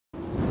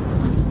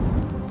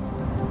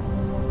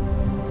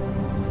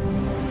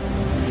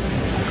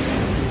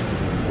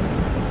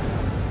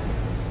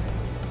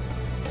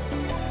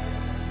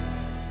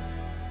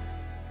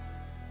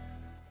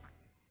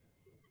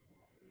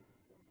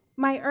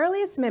My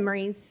earliest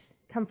memories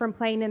come from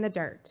playing in the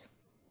dirt.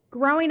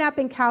 Growing up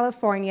in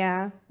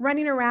California,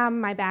 running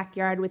around my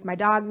backyard with my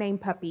dog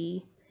named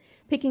Puppy,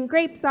 picking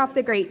grapes off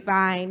the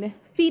grapevine,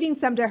 feeding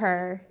some to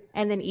her,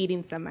 and then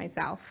eating some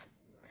myself.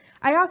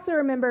 I also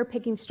remember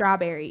picking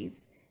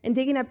strawberries and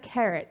digging up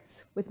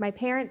carrots with my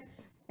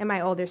parents and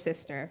my older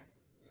sister.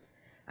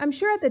 I'm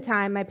sure at the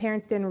time my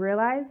parents didn't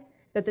realize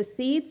that the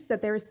seeds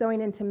that they were sowing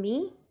into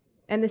me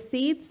and the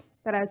seeds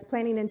that I was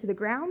planting into the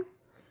ground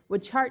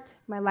would chart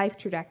my life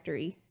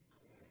trajectory.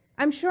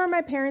 I'm sure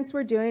my parents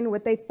were doing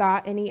what they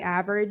thought any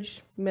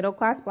average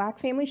middle-class Black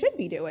family should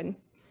be doing,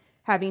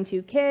 having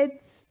 2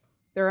 kids,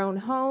 their own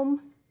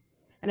home,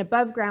 an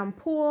above-ground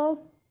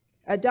pool,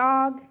 a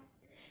dog,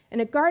 and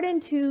a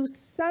garden to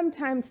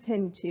sometimes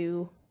tend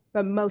to,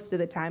 but most of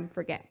the time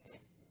forget.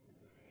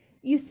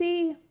 You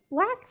see,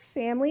 Black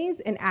families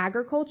and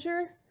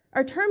agriculture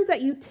are terms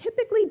that you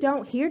typically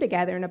don't hear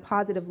together in a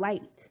positive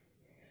light,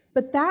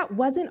 but that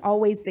wasn't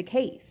always the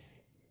case.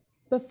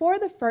 Before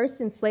the first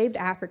enslaved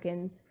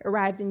Africans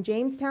arrived in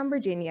Jamestown,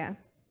 Virginia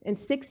in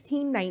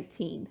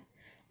 1619,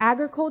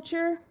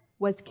 agriculture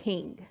was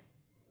king.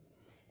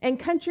 In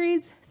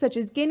countries such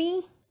as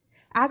Guinea,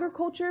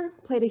 agriculture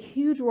played a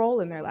huge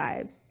role in their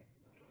lives.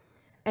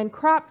 And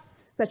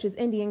crops such as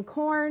Indian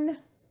corn,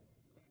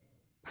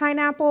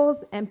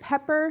 pineapples, and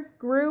pepper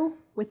grew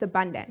with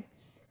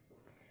abundance.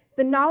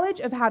 The knowledge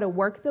of how to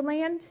work the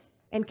land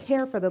and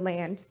care for the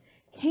land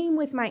came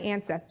with my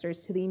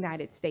ancestors to the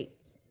United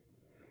States.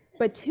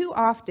 But too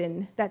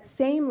often, that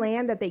same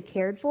land that they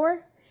cared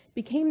for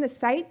became the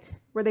site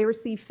where they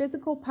received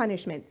physical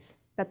punishments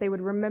that they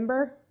would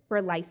remember for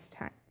a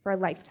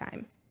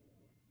lifetime.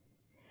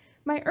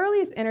 My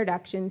earliest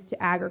introductions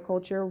to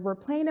agriculture were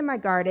playing in my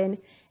garden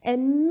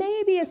and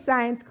maybe a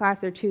science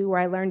class or 2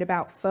 where I learned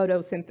about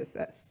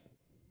photosynthesis.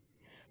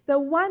 The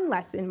one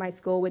lesson my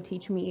school would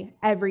teach me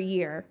every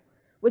year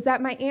was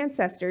that my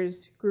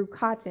ancestors grew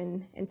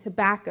cotton and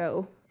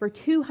tobacco for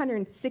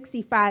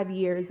 265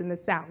 years in the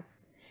South,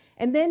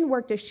 and then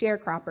worked as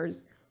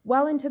sharecroppers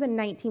well into the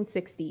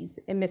 1960s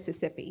in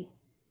Mississippi.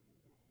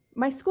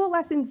 My school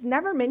lessons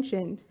never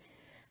mentioned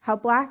how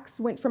Blacks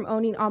went from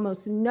owning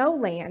almost no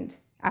land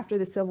after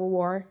the Civil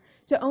War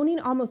to owning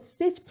almost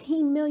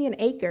 15 million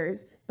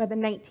acres by the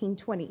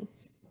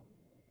 1920s.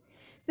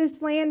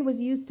 This land was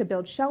used to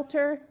build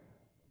shelter,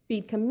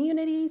 feed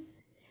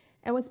communities,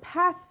 and was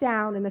passed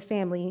down in the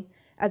family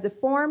as a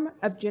form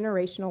of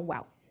generational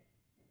wealth.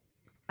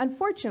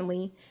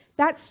 Unfortunately,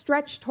 that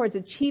stretch towards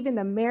achieving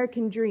the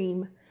American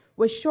dream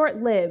was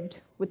short-lived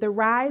with the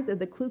rise of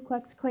the Ku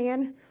Klux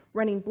Klan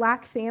running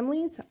Black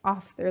families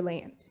off their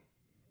land.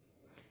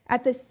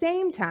 At the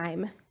same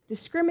time,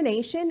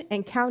 discrimination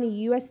in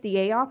county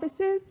USDA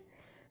offices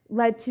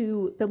led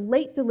to the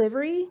late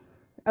delivery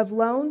of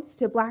loans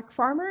to Black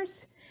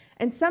farmers,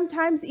 and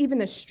sometimes even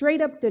the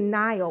straight-up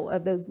denial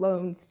of those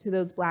loans to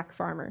those Black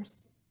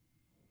farmers.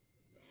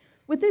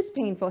 With this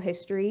painful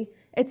history,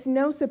 it's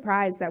no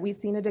surprise that we've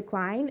seen a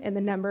decline in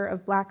the number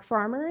of Black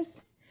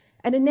farmers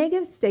and a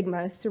negative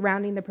stigma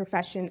surrounding the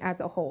profession as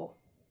a whole.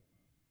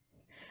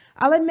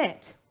 I'll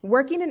admit,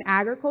 working in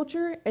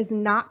agriculture is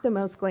not the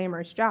most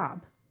glamorous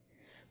job,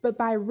 but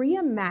by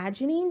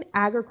reimagining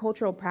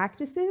agricultural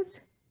practices,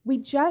 we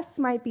just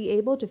might be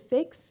able to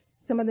fix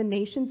some of the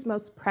nation's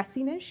most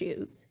pressing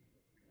issues.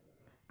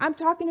 I'm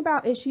talking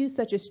about issues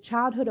such as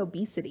childhood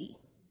obesity,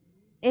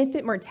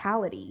 infant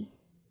mortality,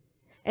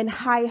 and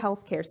high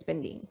healthcare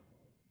spending.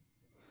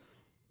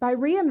 By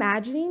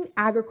reimagining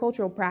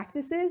agricultural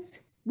practices,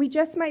 we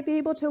just might be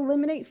able to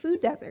eliminate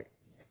food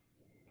deserts,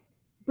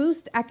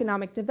 boost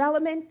economic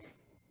development,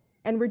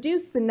 and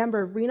reduce the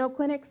number of renal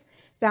clinics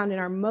found in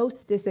our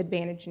most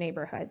disadvantaged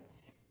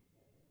neighborhoods.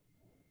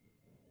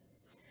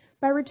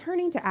 By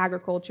returning to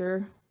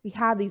agriculture, we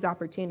have these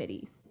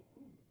opportunities.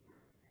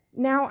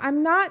 Now,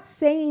 I'm not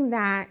saying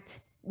that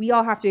we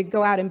all have to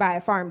go out and buy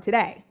a farm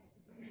today.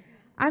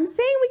 I'm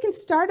saying we can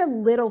start a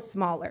little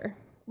smaller.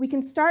 We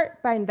can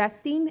start by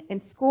investing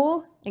in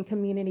school and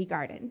community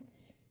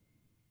gardens.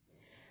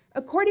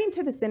 According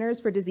to the Centers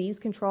for Disease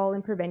Control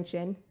and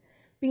Prevention,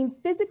 being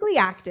physically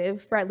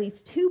active for at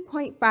least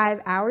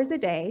 2.5 hours a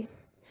day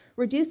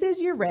reduces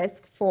your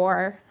risk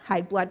for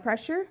high blood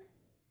pressure.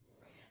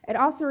 It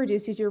also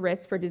reduces your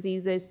risk for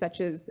diseases such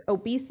as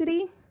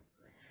obesity,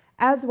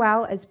 as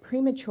well as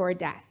premature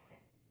death.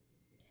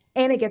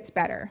 And it gets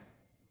better.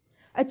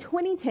 A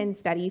 2010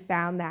 study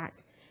found that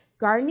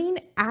gardening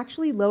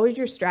actually lowers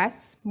your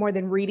stress more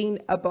than reading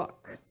a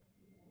book.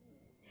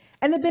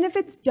 And the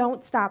benefits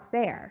don't stop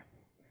there.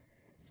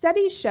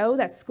 Studies show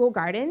that school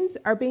gardens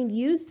are being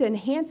used to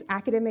enhance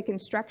academic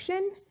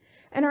instruction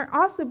and are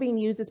also being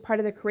used as part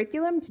of the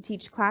curriculum to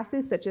teach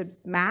classes such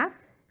as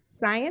math,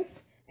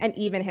 science, and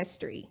even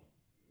history.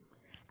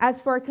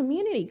 As for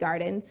community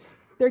gardens,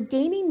 they're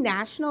gaining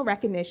national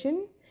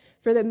recognition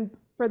for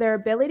their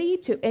ability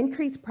to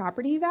increase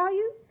property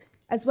values,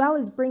 as well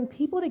as bring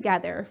people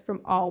together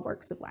from all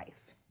walks of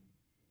life.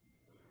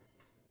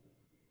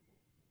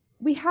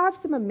 We have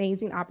some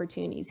amazing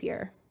opportunities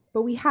here,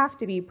 but we have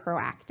to be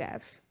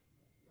proactive.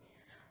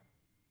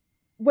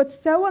 What's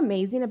so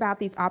amazing about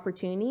these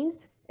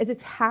opportunities is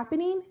it's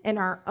happening in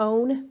our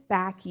own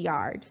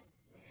backyard.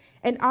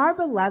 In our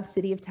beloved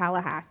city of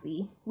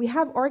Tallahassee, we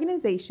have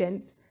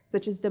organizations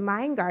such as the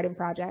Mayan Garden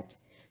Project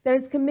that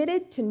is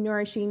committed to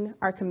nourishing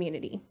our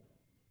community.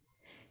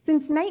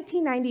 Since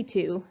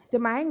 1992, the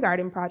Mayan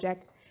Garden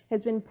Project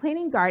has been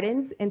planting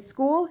gardens in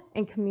school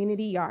and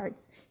community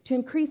yards to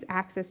increase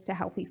access to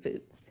healthy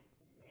foods.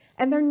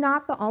 And they're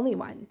not the only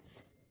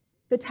ones.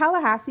 The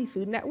Tallahassee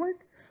Food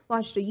Network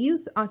launched a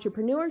youth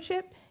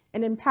entrepreneurship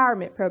and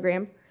empowerment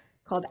program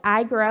called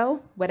I Grow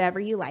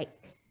Whatever You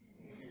Like.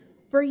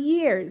 For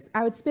years,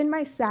 I would spend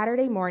my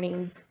Saturday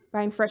mornings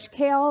buying fresh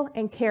kale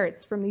and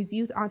carrots from these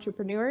youth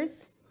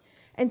entrepreneurs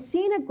and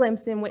seeing a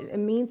glimpse in what it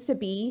means to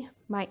be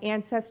my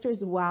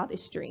ancestors'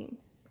 wildest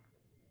dreams.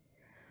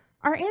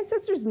 Our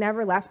ancestors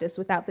never left us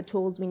without the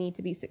tools we need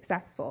to be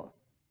successful.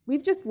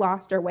 We've just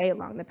lost our way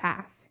along the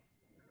path.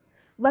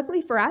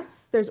 Luckily for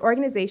us, there's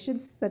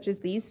organizations such as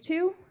these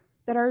two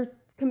that are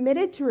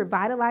committed to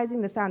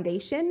revitalizing the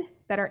foundation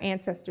that our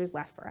ancestors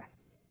left for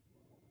us.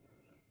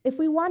 If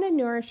we want to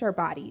nourish our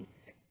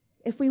bodies,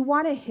 if we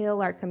want to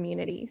heal our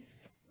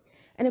communities,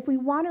 and if we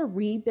want to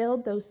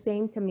rebuild those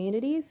same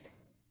communities,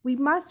 we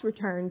must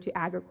return to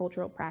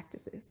agricultural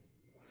practices.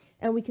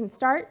 And we can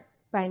start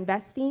by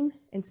investing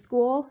in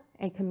school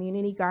and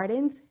community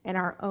gardens in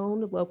our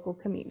own local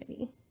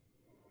community.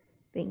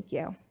 Thank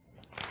you.